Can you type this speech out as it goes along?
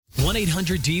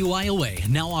1-800-DUI-AWAY,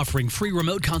 now offering free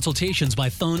remote consultations by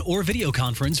phone or video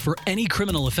conference for any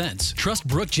criminal offense. Trust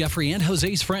Brooke, Jeffrey, and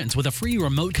Jose's friends with a free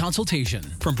remote consultation.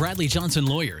 From Bradley Johnson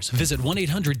Lawyers, visit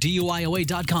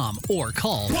 1-800-DUI-AWAY.com or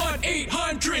call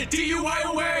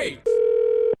 1-800-DUI-AWAY.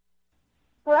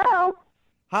 Hello.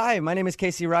 Hi, my name is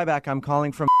Casey Ryback. I'm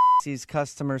calling from Macy's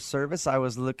customer service. I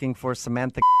was looking for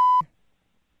Samantha.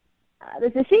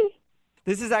 This is she.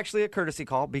 This is actually a courtesy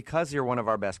call because you're one of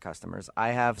our best customers. I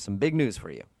have some big news for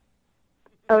you.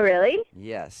 Oh, really?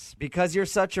 Yes, because you're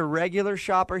such a regular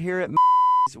shopper here at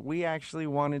Macy's, we actually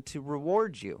wanted to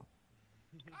reward you.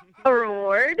 A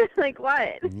reward? Like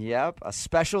what? Yep, a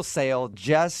special sale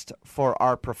just for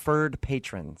our preferred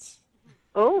patrons.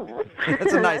 Oh.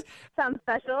 That's a nice... Sounds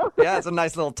special. Yeah, it's a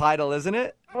nice little title, isn't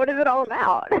it? What is it all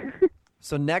about?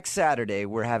 So next Saturday,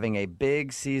 we're having a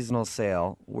big seasonal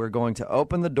sale. We're going to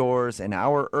open the doors an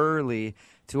hour early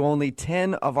to only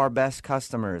 10 of our best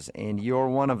customers, and you're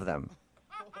one of them.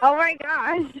 Oh, my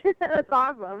gosh. That's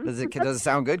awesome. Does it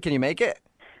sound good? Can you make it?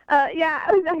 Yeah,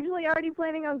 I was actually already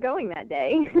planning on going that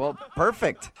day. Well,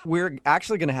 perfect. We're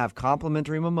actually going to have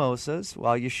complimentary mimosas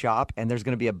while you shop, and there's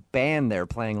going to be a band there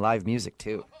playing live music,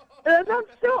 too. That sounds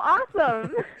so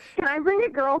awesome. Can I bring a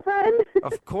girlfriend?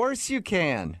 Of course you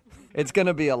can. It's going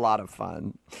to be a lot of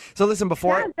fun. So listen,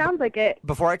 before Yeah, it sounds like it.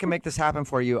 before I can make this happen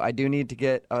for you, I do need to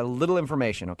get a little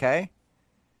information, okay?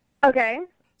 Okay.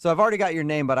 So I've already got your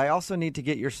name, but I also need to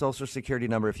get your social security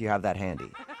number if you have that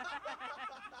handy.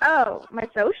 Oh, my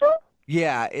social?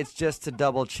 Yeah, it's just to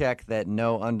double check that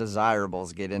no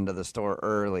undesirables get into the store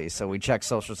early, so we check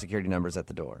social security numbers at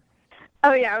the door.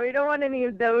 Oh, yeah, we don't want any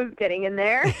of those getting in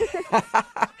there.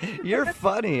 You're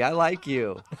funny. I like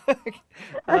you.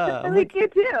 I like you,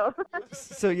 too.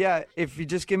 So yeah, if you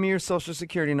just give me your social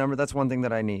security number, that's one thing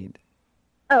that I need.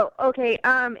 Oh, okay.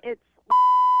 It's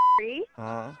 3,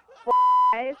 Uh-huh.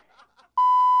 5,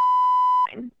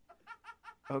 9.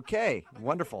 Okay,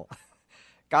 wonderful.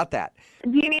 Got that.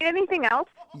 Do you need anything else?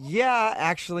 Yeah,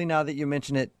 actually, now that you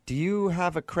mention it, do you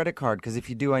have a credit card? Because if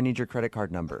you do, I need your credit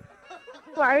card number.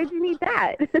 Why would you need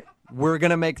that? We're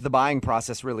going to make the buying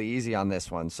process really easy on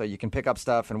this one. So you can pick up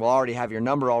stuff, and we'll already have your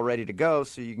number all ready to go,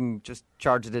 so you can just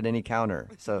charge it at any counter.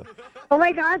 So Oh,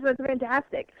 my gosh, that's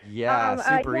fantastic. yeah,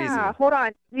 super yeah, easy. hold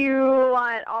on. Do you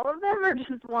want all of them or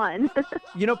just one?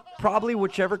 You know, probably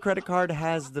whichever credit card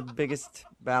has the biggest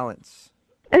balance.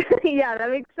 Yeah, that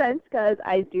makes sense because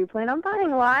I do plan on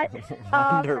buying a lot.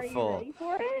 Wonderful. Are you ready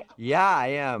for it? Yeah, I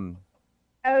am.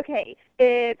 Okay,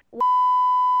 it's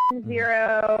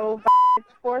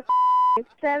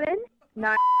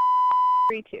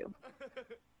 1-0-5-4-5-7-9-3-2.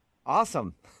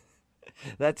 Awesome.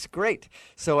 That's great.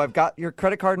 So I've got your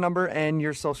credit card number and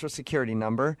your social security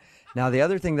number. Now, the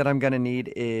other thing that I'm going to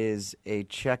need is a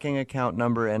checking account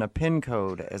number and a PIN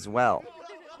code as well.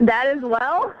 That as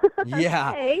well?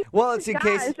 Yeah. Okay. Well, it's in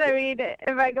case... Gosh, I mean,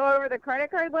 if I go over the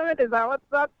credit card limit, is that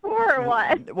what's up for or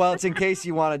what? Well, it's in case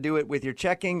you want to do it with your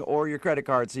checking or your credit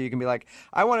card. So you can be like,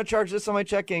 I want to charge this on my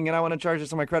checking and I want to charge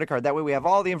this on my credit card. That way we have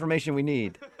all the information we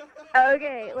need.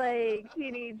 Okay, like, do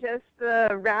you need just the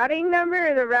routing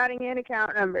number or the routing and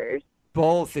account numbers?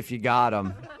 Both if you got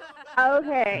them.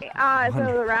 Okay,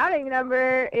 so the routing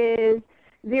number is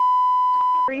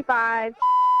 035,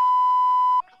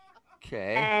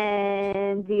 Okay.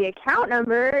 and the account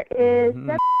number is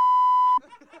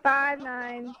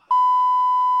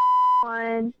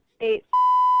 7591884.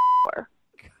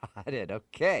 Got it.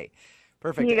 Okay.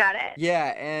 Perfect. You got it.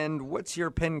 Yeah, and what's your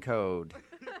PIN code?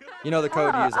 You know the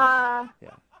code you use. My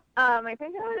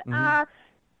PIN code?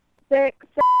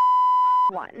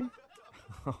 661.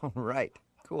 All right.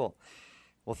 Cool.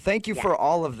 Well, thank you for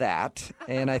all of that.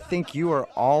 And I think you are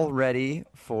all ready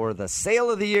for the sale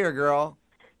of the year, girl.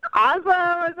 Awesome.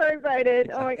 I'm so excited.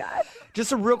 Oh, my God.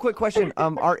 Just a real quick question.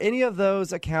 Are any of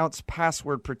those accounts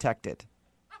password protected?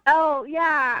 Oh,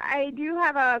 yeah. I do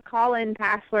have a call-in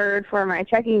password for my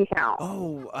checking account.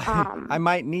 Oh, I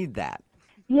might need that.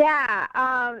 Yeah.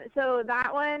 So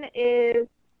that one is,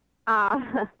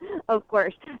 of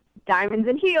course, diamonds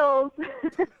and heels.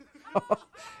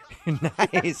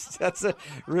 Nice. That's a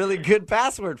really good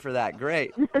password for that.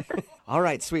 Great. All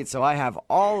right, sweet. So I have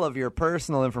all of your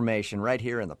personal information right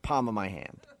here in the palm of my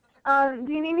hand. Do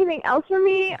you need anything else from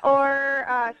me, or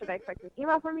should I expect an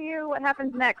email from you? What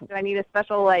happens next? Do I need a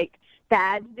special,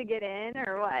 badge to get in,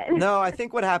 or what? No, I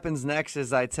think what happens next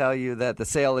is I tell you that the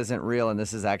sale isn't real and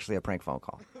this is actually a prank phone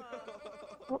call.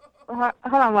 Hold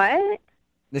on, what?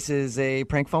 This is a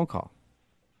prank phone call.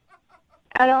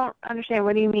 I don't understand.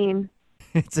 What do you mean?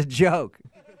 It's a joke.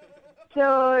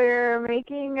 So you're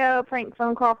making a prank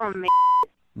phone call from me?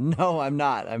 No, I'm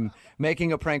not. I'm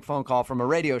making a prank phone call from a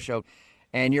radio show.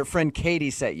 and your friend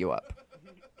Katie set you up.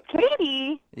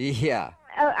 Katie? Yeah.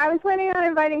 I was planning on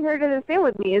inviting her to the sale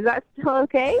with me. Is that still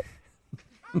okay?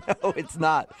 No, it's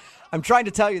not. I'm trying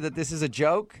to tell you that this is a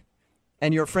joke,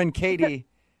 and your friend Katie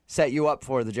set you up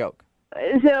for the joke.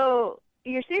 So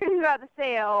you're serious about the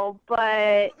sale,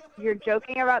 but you're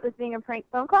joking about this being a prank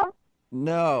phone call,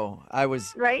 No,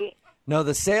 right? No,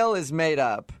 the sale is made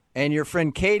up, and your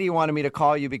friend Katie wanted me to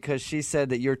call you because she said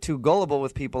that you're too gullible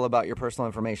with people about your personal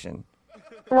information.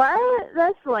 What?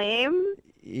 That's lame.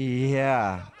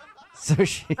 Yeah. So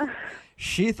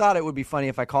she thought it would be funny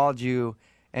if I called you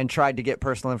and tried to get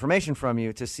personal information from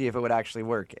you to see if it would actually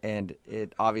work, and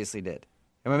it obviously did.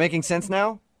 Am I making sense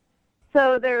now?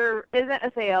 So there isn't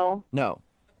a sale, No.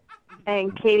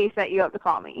 and Katie set you up to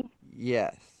call me.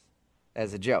 Yes.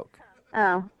 As a joke.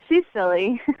 Oh, she's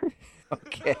silly.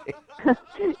 Okay.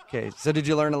 Okay. So did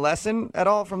you learn a lesson at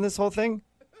all from this whole thing?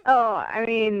 Oh, I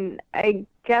mean, I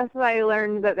guess I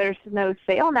learned that there's no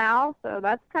sale now, so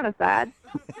that's kind of sad.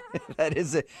 That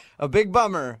is a big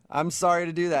bummer. I'm sorry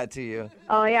to do that to you.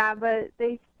 Oh, yeah, but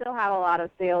they still have a lot of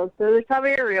sales, so there's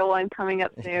probably a real one coming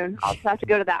up soon. I'll just have to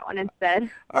go to that one instead.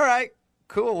 All right.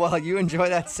 Cool. Well, you enjoy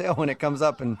that sale when it comes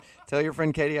up, and tell your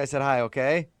friend Katie I said hi,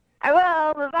 okay? I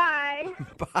will. Bye-bye.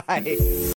 Bye.